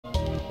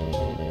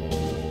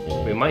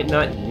we might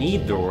not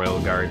need the Royal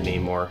Guard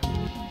anymore.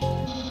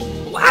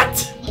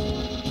 What?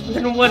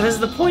 Then what was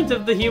the point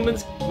of the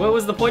humans'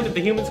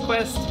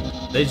 quest?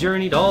 They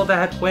journeyed all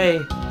that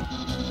way.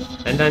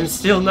 And I'm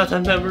still not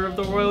a member of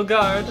the Royal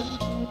Guard.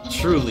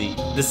 Truly,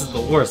 this is the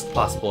worst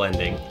possible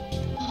ending.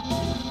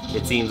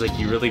 It seems like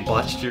you really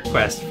botched your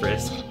quest,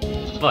 Frisk.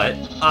 But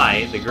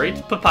I, the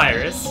great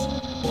Papyrus,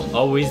 will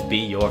always be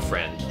your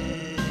friend.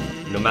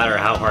 No matter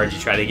how hard you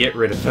try to get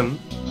rid of him.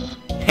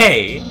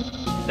 Hey,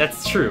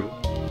 that's true.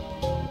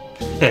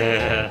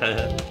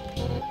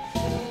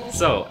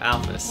 So,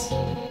 Alphys,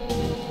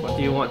 what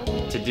do you want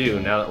to do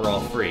now that we're all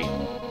free?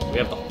 We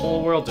have the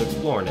whole world to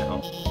explore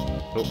now.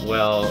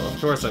 Well, of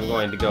course I'm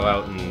going to go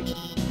out and,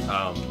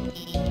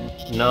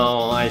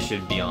 no, I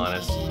should be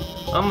honest.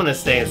 I'm gonna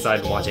stay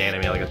inside and watch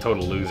anime like a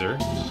total loser.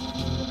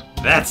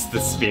 That's the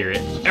spirit!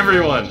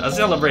 Everyone, a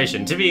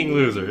celebration to being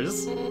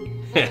losers!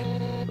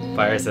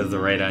 Papyrus has the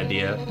right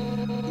idea.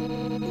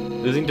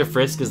 Losing to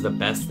Frisk is the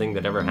best thing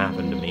that ever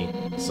happened to me,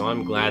 so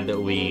I'm glad that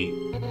we...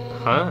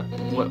 Huh?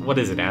 What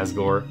is it,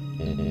 Asgore?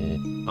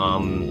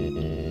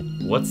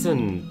 What's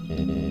an...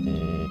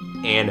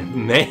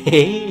 anime?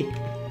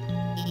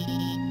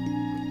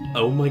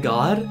 Oh my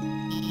god?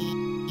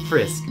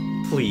 Frisk,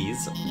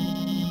 please.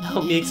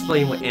 Help me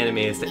explain what anime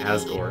is to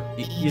Asgore.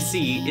 You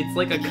see, it's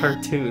like a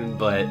cartoon,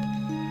 but...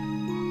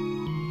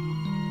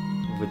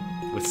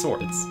 with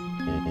swords.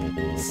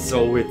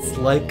 So it's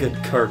like a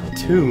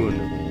cartoon,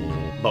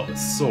 but with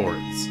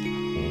swords.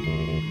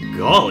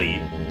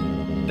 Golly!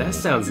 That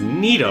sounds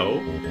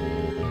neato!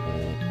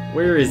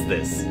 Where is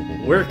this?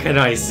 Where can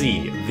I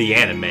see the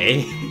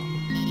anime?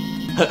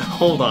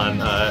 Hold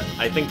on,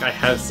 I think I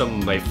have some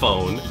on my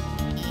phone.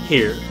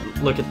 Here,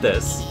 look at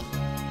this.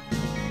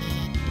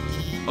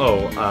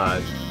 Oh,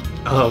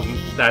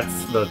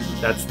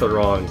 that's the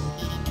wrong,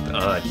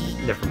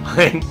 never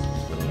mind.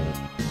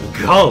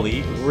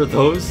 Golly, were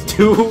those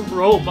two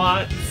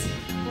robots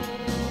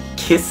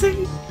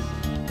kissing?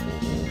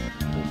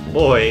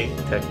 Boy,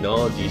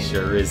 technology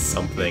sure is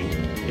something,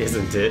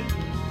 isn't it?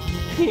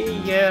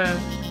 Yeah,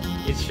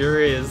 it sure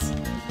is.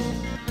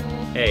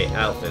 Hey,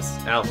 Alphys,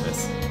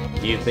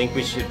 do you think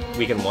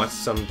we can watch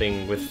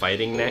something with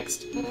fighting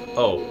next?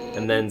 Oh,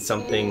 and then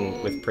something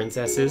with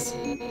princesses?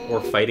 Or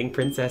fighting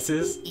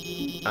princesses?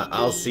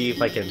 I'll see if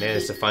I can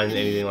manage to find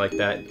anything like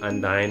that,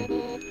 Undyne.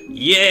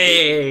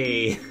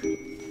 Yay!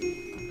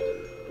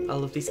 I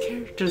love these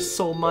characters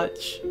so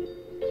much.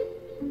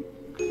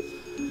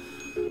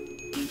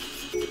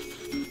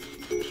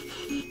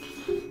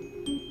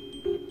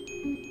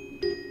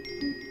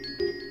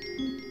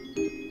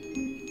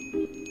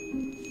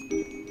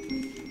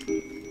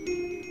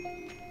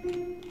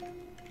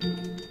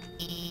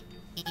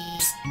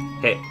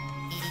 Hey,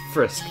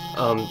 Frisk,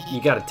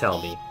 you gotta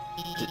tell me.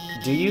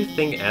 Do you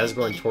think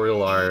Asgore and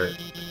Toriel are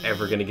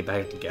ever gonna get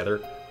back together?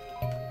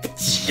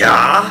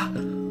 Yeah?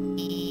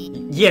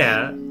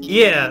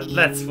 Yeah,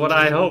 that's what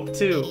I hope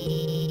too.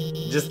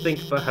 Just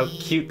think about how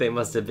cute they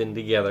must have been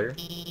together.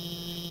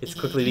 It's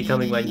quickly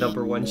becoming my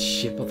 #1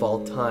 ship of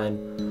all time.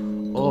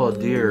 Oh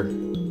dear.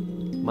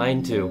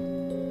 Mine too.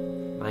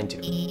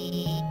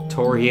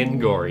 Tori and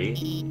Gory.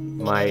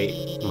 My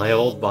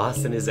old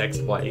boss and his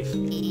ex-wife.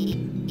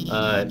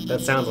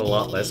 That sounds a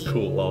lot less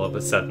cool all of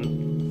a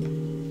sudden.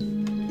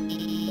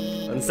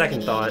 On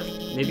second thought,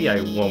 maybe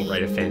I won't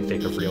write a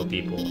fanfic of real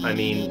people. I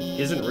mean,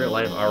 isn't real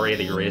life already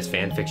the greatest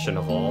fanfiction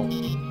of all?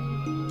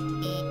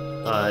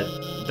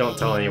 Don't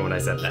tell anyone I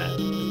said that,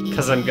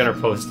 because I'm gonna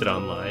post it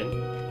online.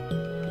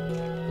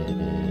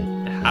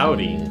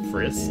 Howdy,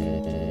 Frisk.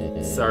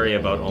 Sorry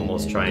about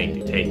almost trying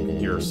to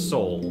take your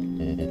soul.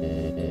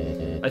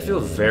 I feel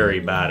very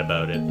bad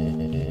about it.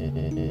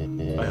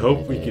 I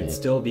hope we can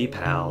still be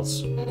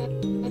pals.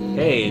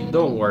 Hey,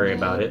 don't worry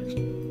about it,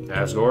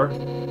 Asgore.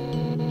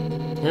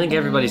 I think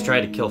everybody's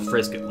tried to kill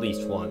Frisk at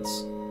least once.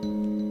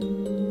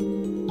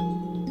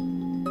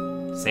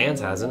 Sans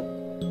hasn't.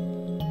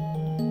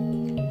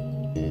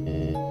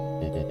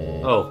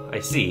 Oh, I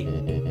see.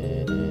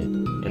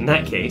 In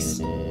that case,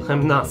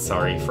 I'm not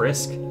sorry,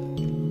 Frisk.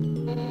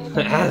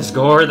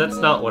 Asgore, that's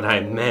not what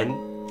I meant.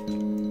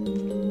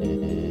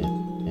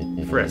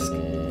 Frisk,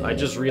 I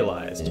just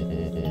realized.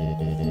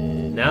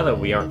 Now that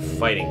we aren't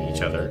fighting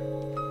each other,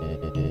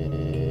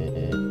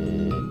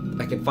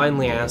 I can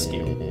finally ask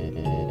you,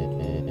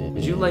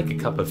 would you like a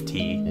cup of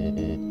tea?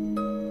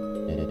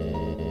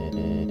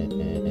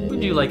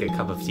 Would you like a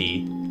cup of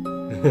tea?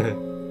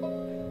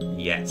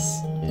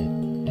 Yes.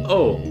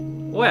 Oh,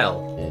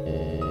 well.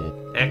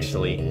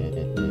 Actually,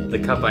 the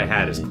cup I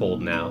had is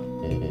cold now,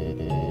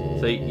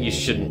 so you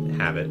shouldn't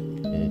have it.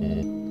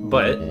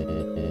 But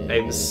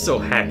I'm so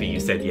happy you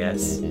said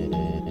yes.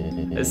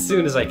 As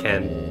soon as I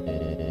can,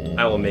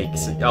 I will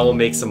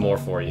make some more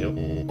for you.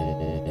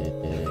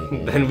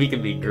 Then we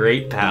can be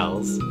great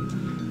pals.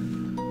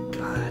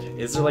 God,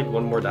 is there like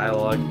one more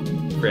dialogue?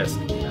 Chris,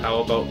 how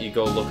about you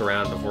go look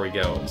around before we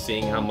go?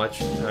 Seeing how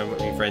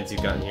many friends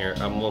you've gotten here,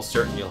 I'm almost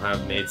certain you'll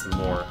have made some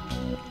more.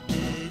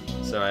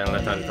 So I don't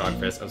have time to talk,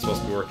 Chris. I'm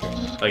supposed to be working.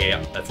 Okay,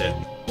 yeah, that's it.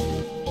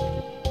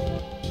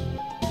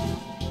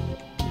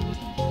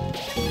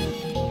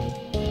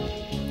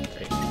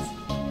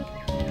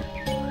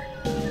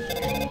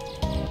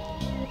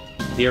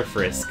 Dear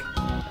Frisk,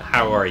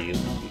 how are you?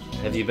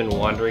 Have you been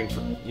wandering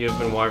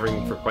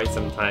for quite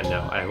some time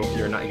now. I hope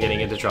you're not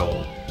getting into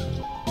trouble.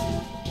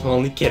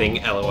 Only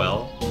kidding,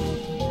 LOL.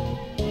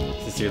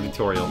 Sincerely,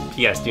 Toriel.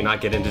 P.S. Do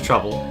not get into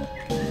trouble.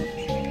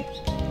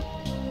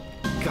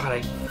 God,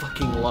 I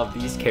fucking love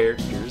these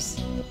characters.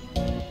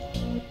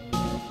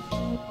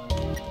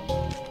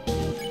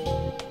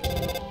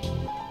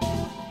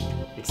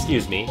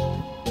 Excuse me.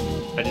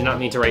 I did not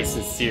mean to write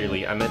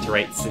sincerely. I meant to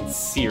write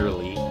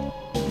sincerely.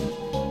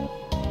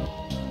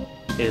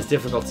 It is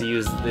difficult to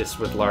use this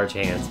with large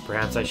hands.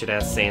 Perhaps I should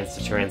ask Sans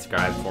to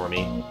transcribe for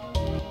me.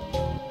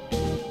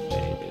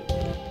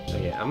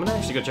 Okay, I'm gonna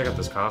actually go check out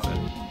this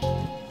coffin.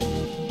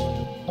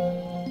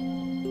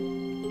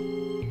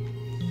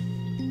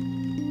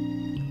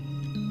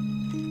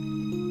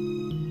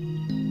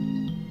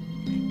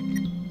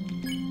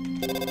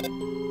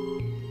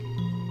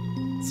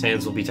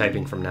 Sans will be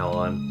typing from now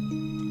on.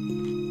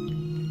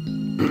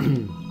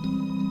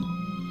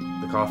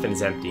 The coffin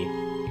is empty.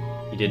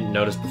 You didn't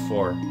notice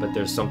before, but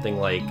there's something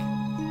like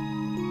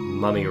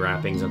mummy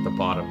wrappings at the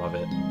bottom of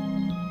it.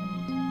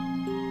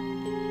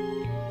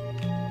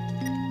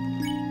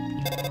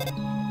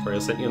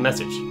 Toriel sent you a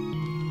message.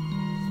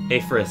 Hey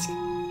Frisk,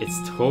 it's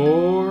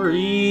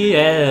Toriel.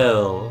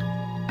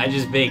 I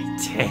just baked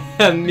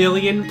 10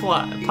 million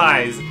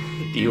pies.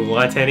 Do you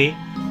want any?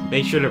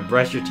 Make sure to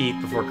brush your teeth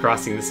before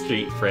crossing the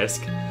street,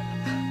 Frisk.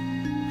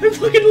 I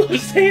fucking love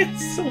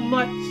Sans so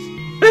much.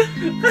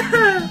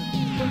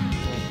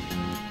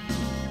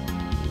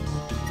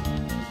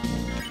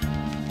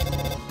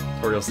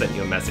 Toriel sent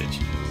you a message.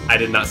 I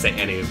did not say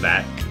any of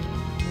that.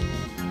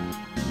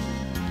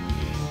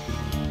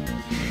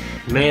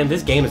 Man,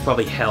 this game is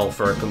probably hell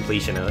for a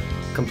completionist.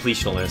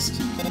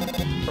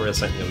 Toriel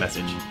sent you a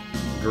message.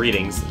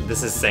 Greetings,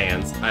 this is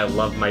Sans. I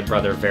love my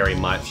brother very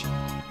much.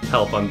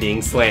 Help, I'm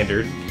being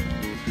slandered.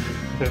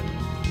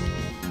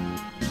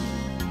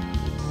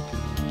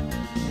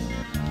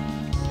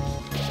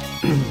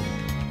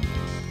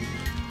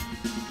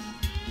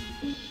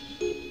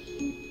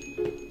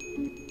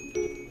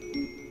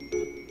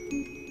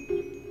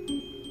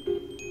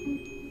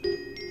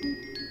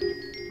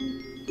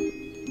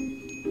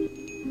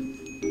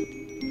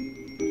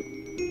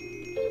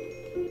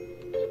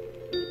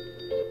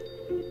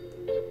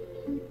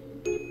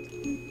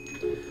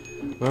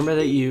 Remember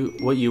that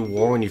what you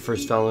wore when you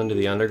first fell into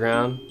the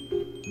underground?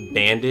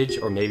 Bandage,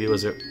 or maybe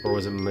was it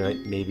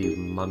maybe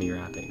mummy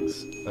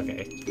wrappings?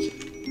 Okay.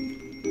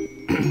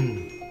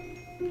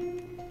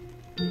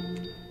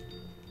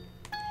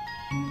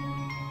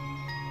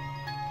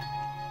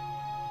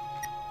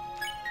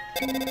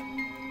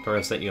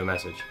 Toriel sent you a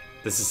message.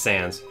 This is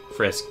Sans.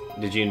 Frisk,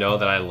 did you know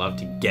that I love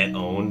to get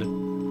owned?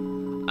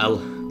 I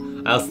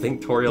also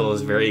think Toriel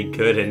is very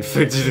good and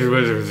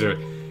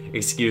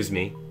excuse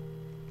me.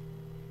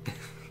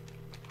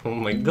 Oh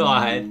my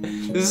god.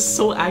 This is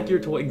so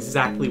accurate to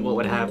exactly what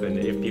would happen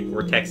if people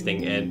were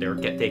texting and they were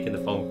taking the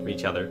phone from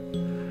each other.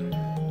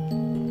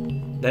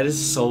 That is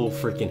so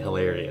freaking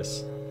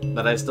hilarious.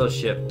 But I still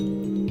ship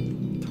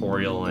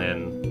Toriel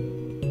and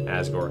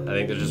Asgore. I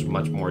think they're just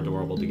much more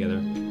adorable together.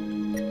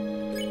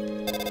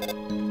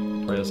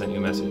 Toriel sent you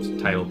a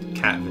message titled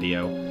Cat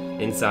Video.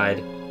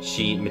 Inside,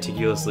 she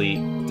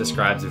meticulously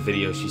describes a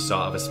video she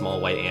saw of a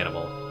small white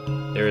animal.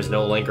 There is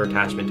no link or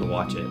attachment to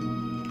watch it.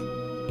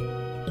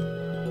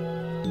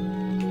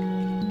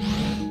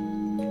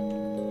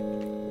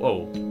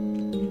 Whoa.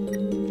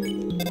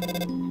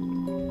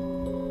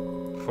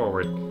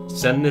 Forward.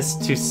 Send this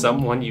to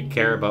someone you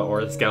care about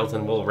or the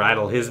skeleton will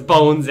rattle his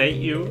bones at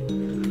you.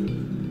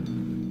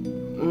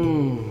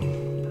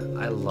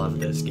 I love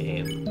this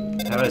game.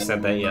 Haven't I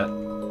said that yet?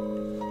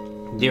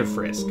 Dear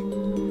Frisk,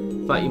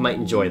 thought you might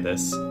enjoy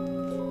this.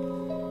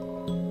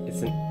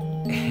 It's an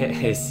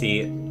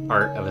hissy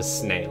art of a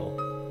snail.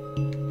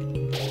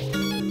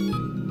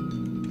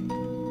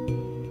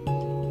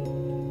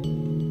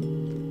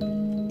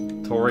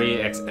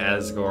 Tori x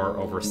Asgore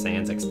over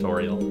Sans x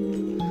Toriel.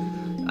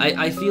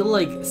 I feel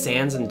like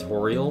Sans and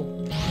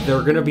Toriel,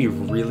 they're gonna be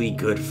really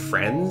good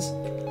friends,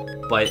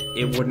 but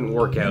it wouldn't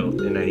work out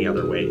in any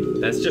other way.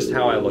 That's just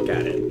how I look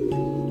at it.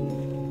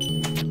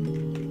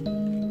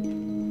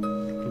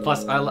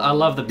 Plus, I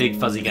love the big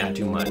fuzzy guy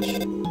too much.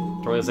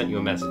 Toriel sent you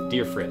a message.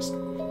 Dear Frisk,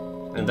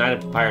 and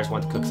Dinah Papyrus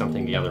want to cook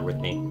something together with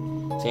me.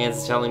 Sans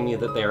is telling me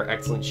that they are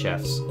excellent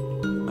chefs.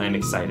 I am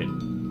excited.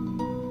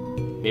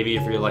 Maybe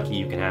if you're lucky,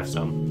 you can have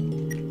some.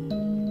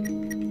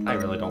 I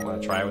really don't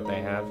want to try what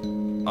they have.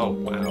 Oh,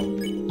 wow.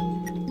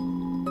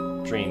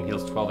 Dream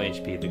heals 12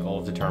 HP, the goal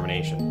of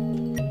determination.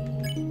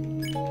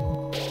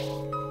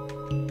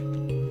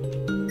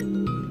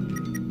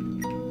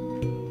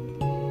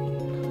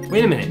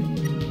 Wait a minute.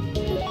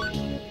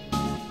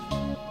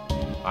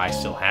 I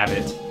still have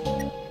it.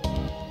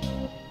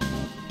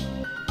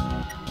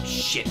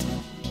 Shit.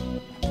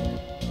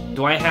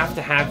 Do I have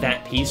to have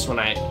that piece when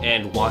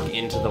and walk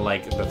into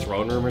the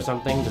throne room or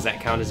something? Does that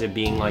count as it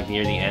being like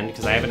near the end?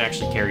 Because I haven't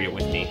actually carried it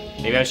with me.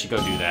 Maybe I should go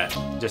do that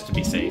just to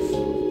be safe.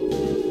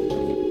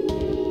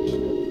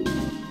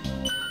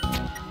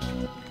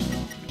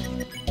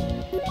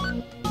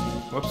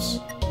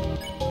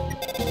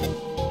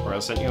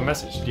 Torio sent you a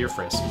message. Dear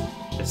Frisk,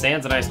 if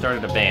Sans and I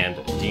started a band,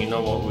 do you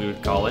know what we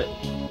would call it?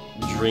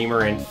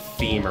 Dreamer and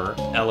Femur.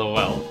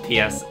 LOL.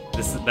 P.S.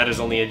 That is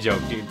only a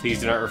joke, dude.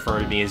 Please do not refer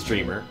to me as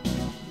Dreamer.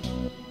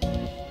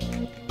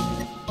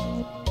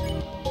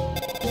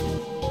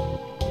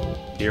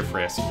 Dear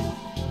Frisk,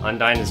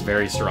 Undyne is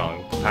very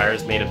strong.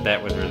 Papyrus made a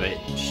bet with her that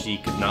she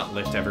could not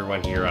lift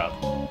everyone here up.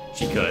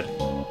 She could.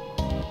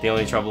 The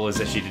only trouble is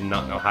that she did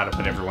not know how to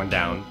put everyone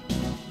down.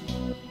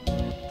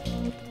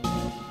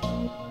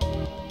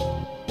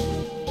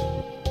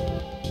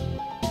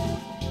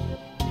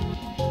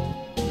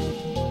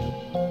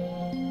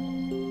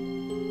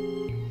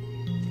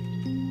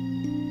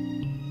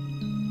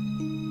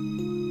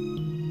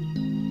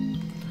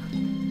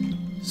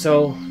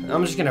 So,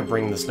 I'm just gonna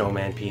bring the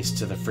snowman piece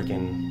to the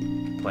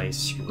freaking place.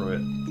 Screw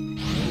it.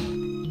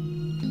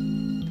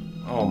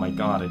 Oh my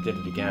god, I did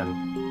it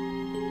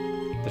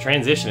again. The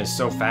transition is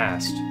so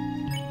fast.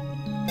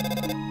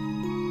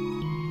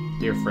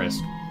 Dear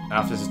Frisk,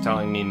 Alphys is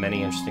telling me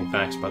many interesting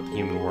facts about the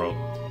human world.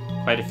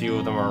 Quite a few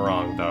of them are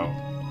wrong, though.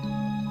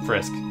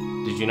 Frisk,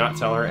 did you not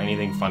tell her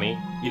anything funny?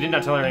 You did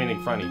not tell her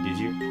anything funny, did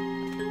you?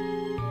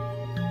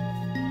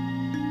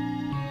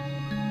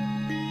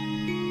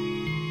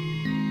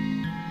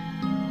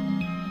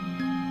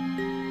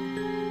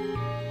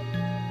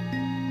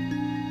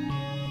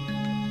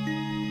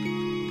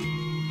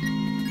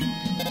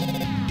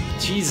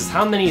 Jesus,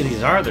 how many of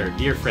these are there,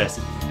 dear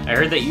Frisk? I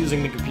heard that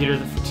using the computer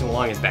for too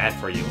long is bad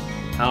for you.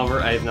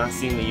 However, I have not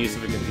seen the use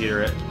of a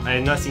computer. I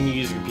have not seen you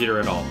use a computer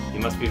at all. You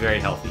must be very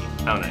healthy.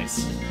 How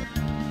nice.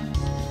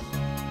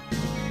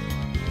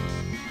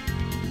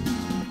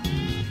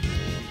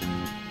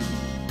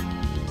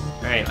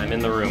 Alright, I'm in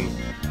the room.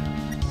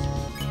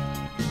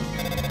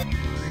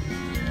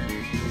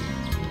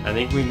 I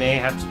think we may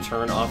have to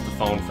turn off the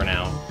phone for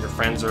now. Your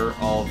friends are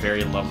all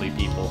very lovely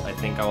people. I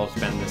think I will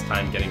spend this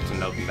time getting to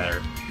know them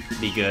better.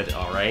 Be good,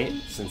 alright?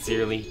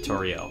 Sincerely,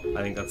 Toriel.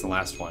 I think that's the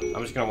last one.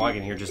 I'm just gonna walk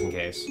in here just in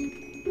case.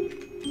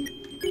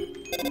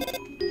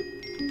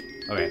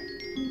 Okay.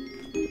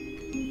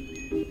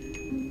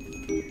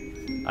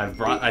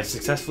 I've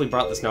successfully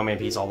brought the snowman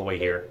piece all the way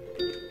here.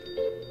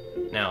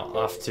 Now,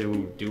 off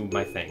to do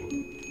my thing.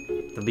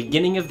 The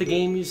beginning of the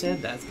game, you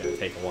said? That's gonna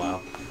take a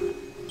while.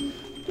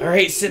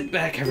 Alright, sit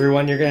back,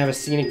 everyone. You're gonna have a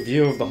scenic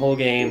view of the whole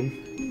game.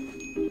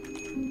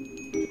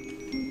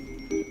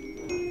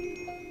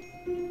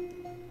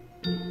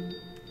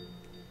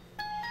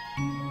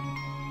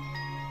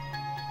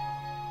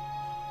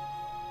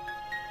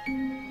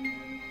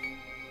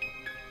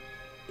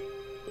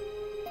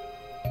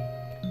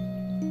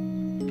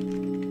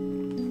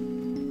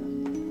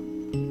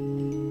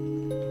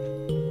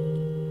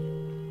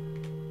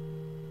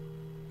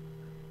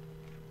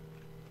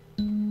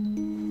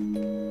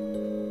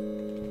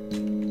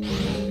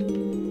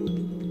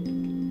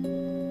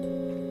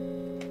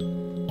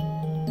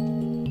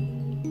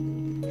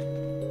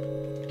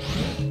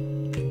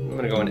 I'm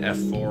gonna go in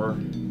F4,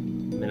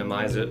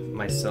 minimize it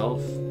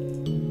myself,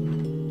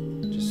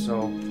 just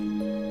so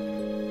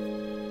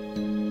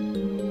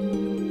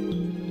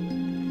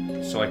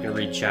I can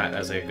read chat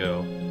as I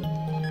go.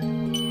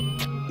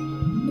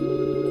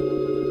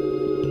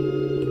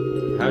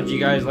 How'd you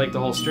guys like the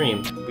whole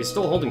stream? We're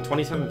still holding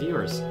 27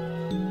 viewers.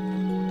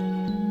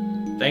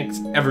 Thanks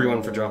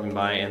everyone for dropping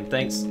by, and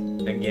thanks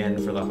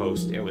again for the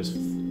host. It was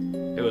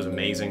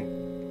amazing.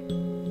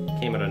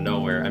 Came out of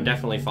nowhere. I'm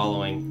definitely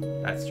following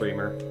that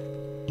streamer.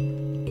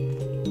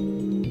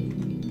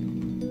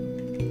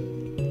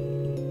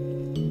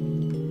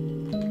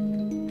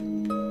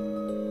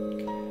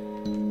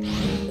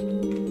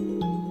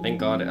 Thank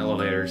God,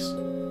 elevators.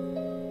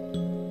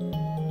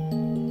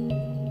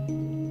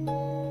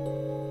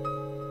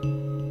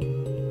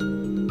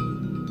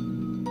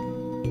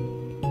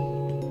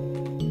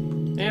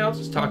 Yeah, I'll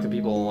just talk to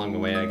people along the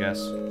way, I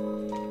guess.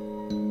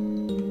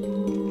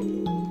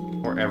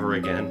 Or ever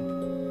again.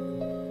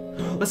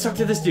 Let's talk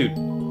to this dude.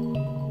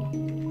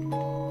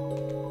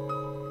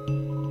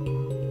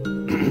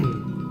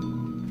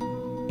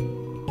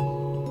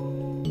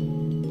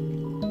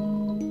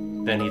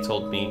 Then he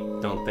told me,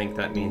 don't think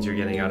that means you're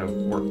getting out of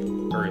work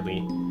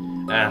early.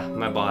 Ah,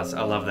 my boss,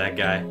 I love that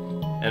guy.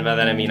 And by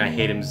that I mean I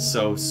hate him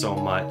so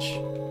much.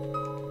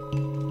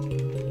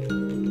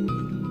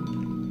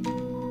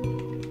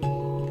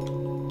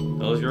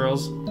 Those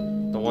girls?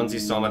 The ones who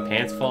saw my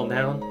pants fall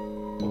down?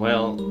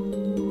 Well,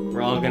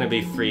 we're all gonna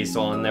be free,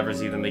 so I'll never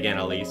see them again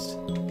at least.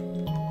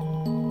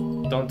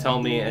 Don't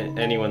tell me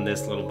anyone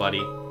this, little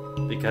buddy,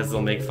 because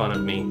they'll make fun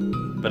of me.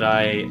 But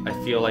I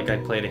feel like I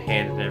played a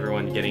hand in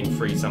everyone getting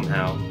free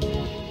somehow.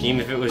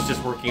 Even if it was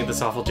just working at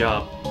this awful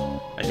job.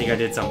 I think I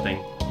did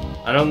something.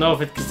 I don't know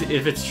if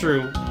it's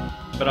true,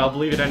 but I'll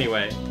believe it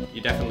anyway. You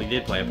definitely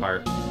did play a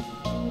part.